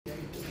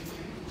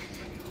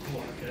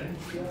Okay.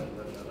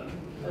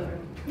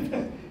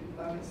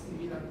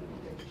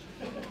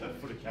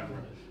 For the camera,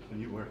 when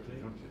you work there,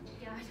 don't you?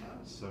 Yeah, I know.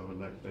 So,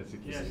 like,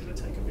 basically. Yeah, it's going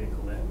to take a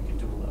vehicle there. We can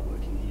do all that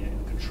work in here in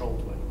a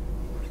controlled way.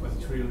 But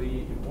it's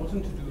really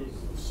important to do.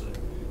 So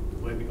the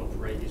way we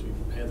operate is we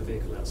prepare the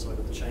vehicle outside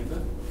of the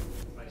chamber,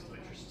 based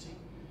electricity,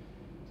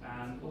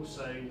 and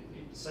also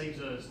it saves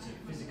us to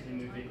physically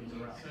move vehicles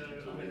around.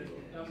 So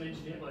I'm an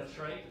engineer by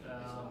trade.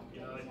 I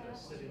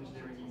studied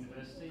engineering at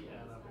university,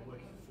 and I've been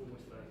working for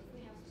Ford for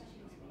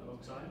a long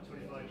time,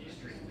 25 years.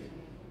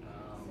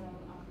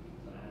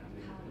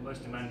 The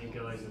most demanding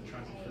guys are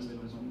transit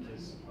customers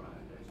because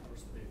they're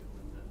across the vehicle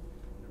in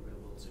a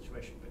real world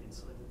situation, but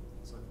inside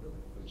the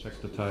building.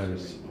 Check the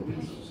tires. I'll find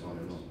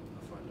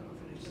out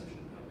for each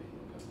session.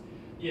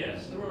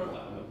 Yes, there are.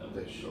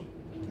 They show.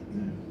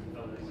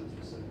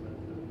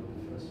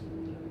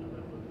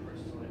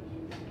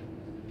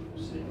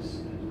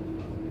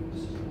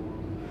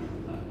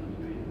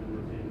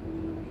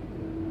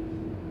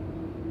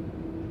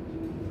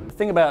 The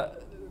thing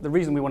about the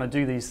reason we want to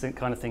do these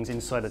kind of things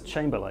inside a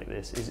chamber like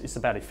this is it's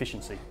about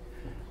efficiency.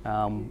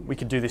 We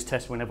could do this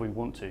test whenever we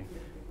want to.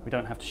 We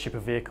don't have to ship a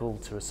vehicle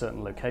to a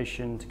certain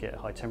location to get a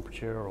high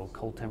temperature or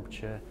cold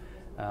temperature.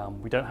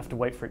 We don't have to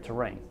wait for it to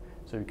rain.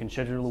 So we can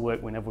schedule the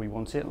work whenever we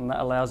want it, and that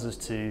allows us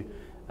to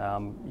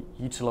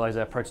utilise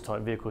our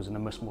prototype vehicles in a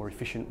much more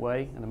efficient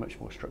way and a much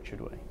more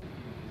structured way.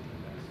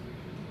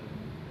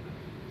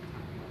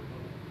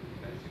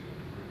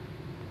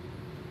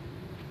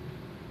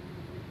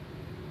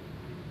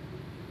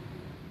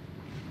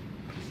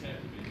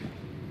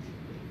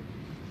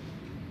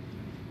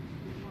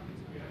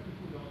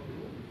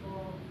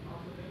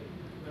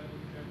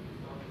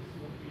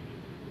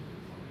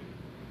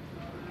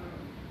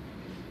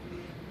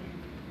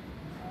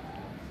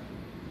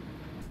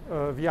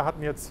 Wir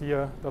hatten jetzt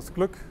hier das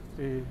Glück,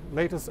 die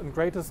latest and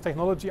greatest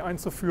Technology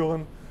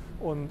einzuführen,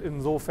 und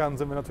insofern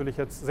sind wir natürlich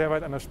jetzt sehr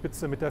weit an der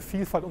Spitze mit der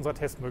Vielfalt unserer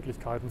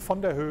Testmöglichkeiten,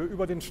 von der Höhe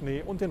über den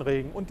Schnee und den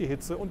Regen und die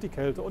Hitze und die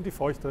Kälte und die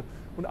Feuchte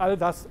und all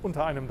das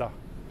unter einem Dach.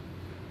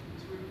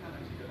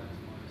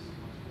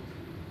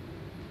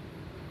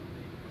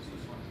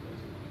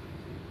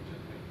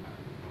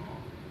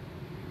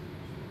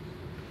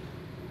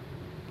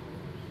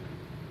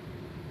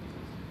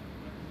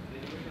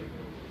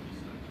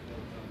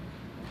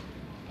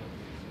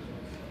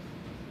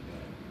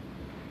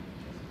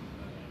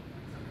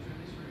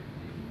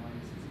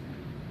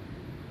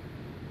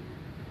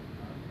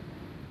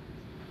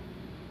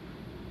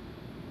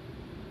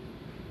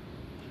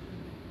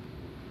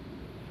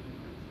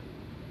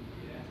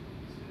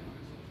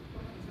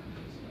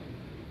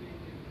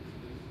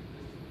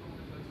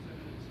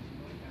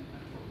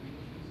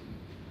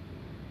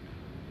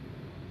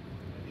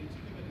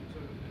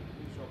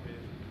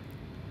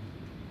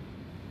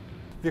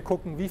 Wir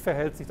gucken, wie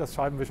verhält sich das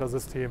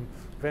Scheibenwischersystem,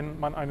 wenn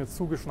man eine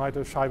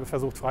zugeschneite Scheibe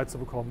versucht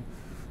freizubekommen.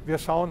 Wir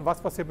schauen,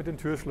 was passiert mit den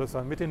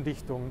Türschlössern, mit den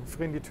Dichtungen,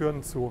 frieren die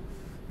Türen zu.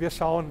 Wir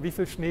schauen, wie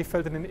viel Schnee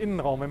fällt in den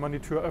Innenraum, wenn man die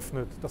Tür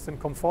öffnet. Das sind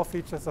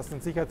Komfortfeatures, das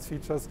sind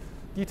Sicherheitsfeatures,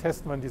 die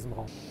testen wir in diesem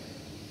Raum.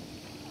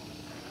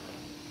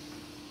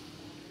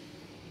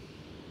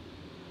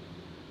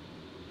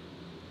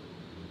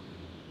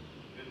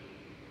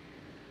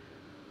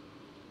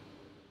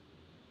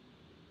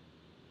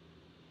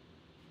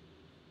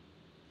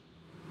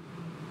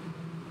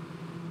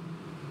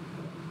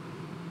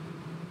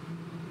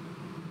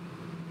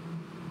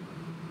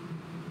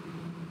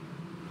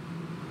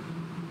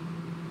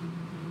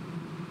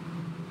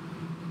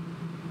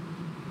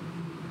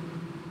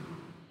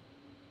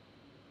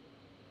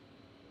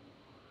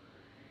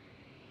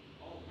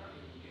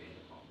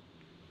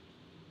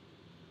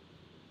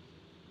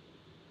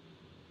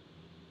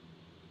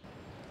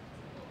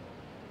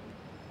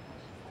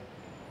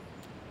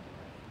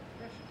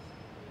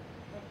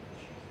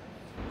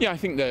 Yeah, I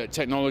think the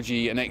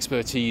technology and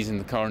expertise in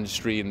the car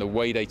industry and the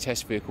way they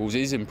test vehicles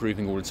is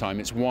improving all the time.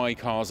 It's why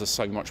cars are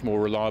so much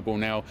more reliable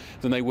now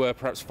than they were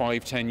perhaps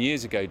 5–10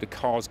 years ago. The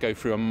cars go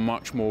through a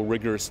much more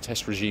rigorous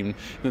test regime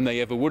than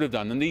they ever would have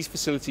done, and these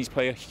facilities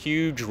play a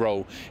huge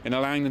role in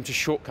allowing them to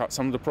shortcut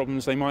some of the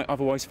problems they might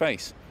otherwise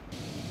face.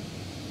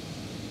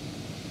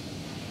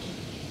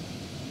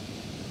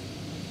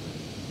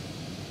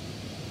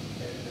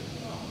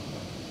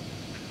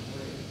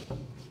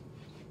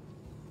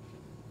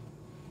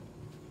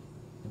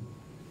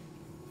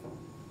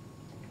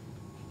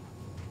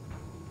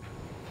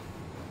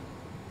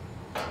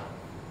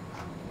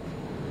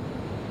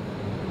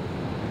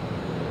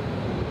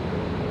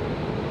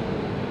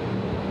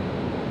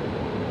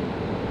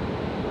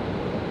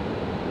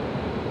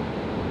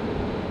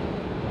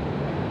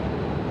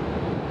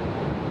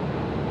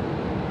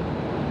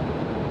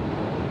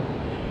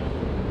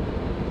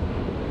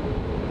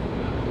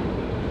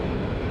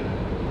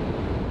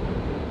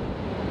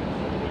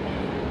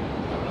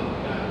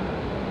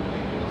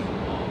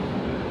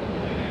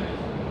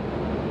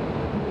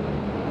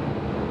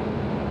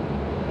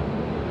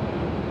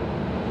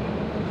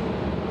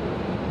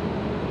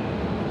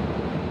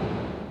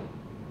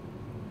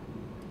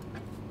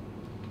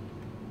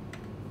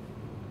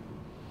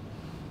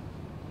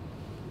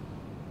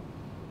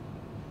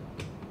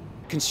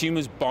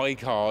 consumers buy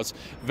cars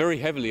very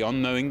heavily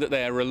on knowing that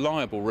they are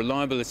reliable.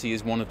 Reliability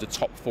is one of the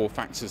top 4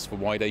 factors for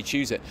why they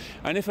choose it.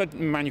 And if a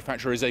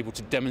manufacturer is able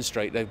to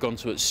demonstrate they've gone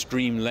to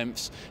extreme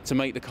lengths to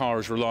make the car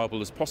as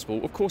reliable as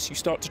possible, of course you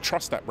start to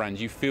trust that brand.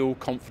 You feel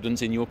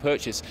confident in your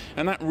purchase,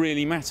 and that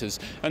really matters.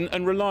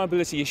 And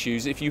reliability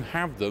issues, if you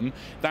have them,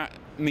 that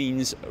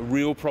means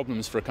real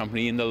problems for a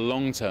company in the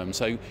long term.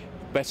 So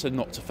better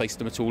not to face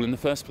them at all in the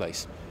first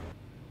place.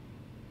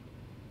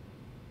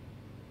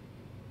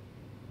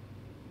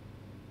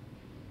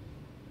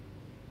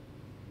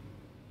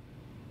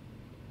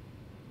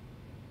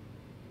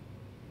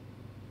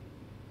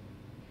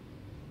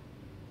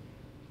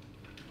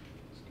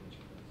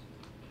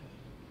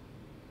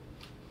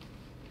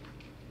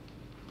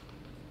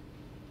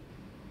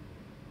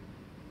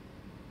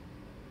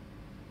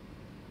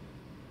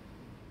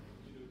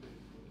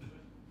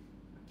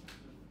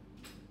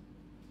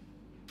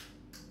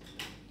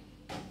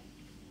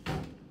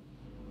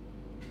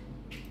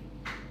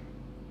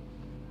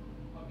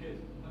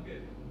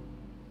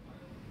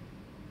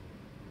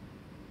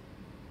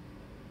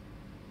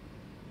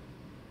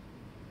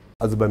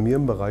 Also bei mir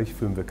im Bereich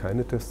führen wir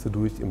keine Teste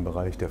durch im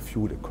Bereich der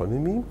Fuel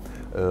Economy.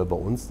 Bei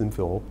uns sind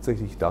wir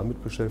hauptsächlich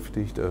damit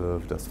beschäftigt,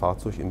 das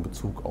Fahrzeug in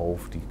Bezug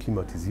auf die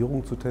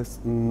Klimatisierung zu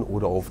testen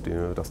oder auf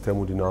das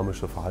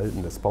thermodynamische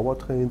Verhalten des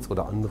Powertrains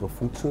oder andere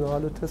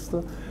funktionale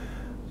Teste.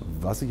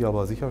 Was ich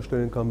aber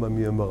sicherstellen kann bei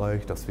mir im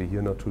Bereich, dass wir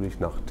hier natürlich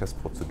nach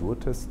Testprozedur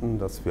testen,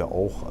 dass wir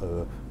auch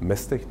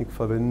Messtechnik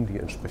verwenden, die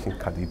entsprechend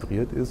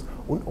kalibriert ist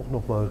und auch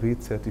nochmal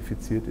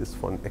rezertifiziert ist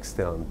von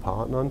externen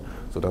Partnern,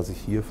 sodass ich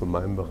hier für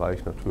meinen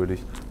Bereich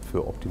natürlich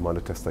für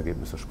optimale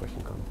Testergebnisse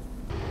sprechen kann.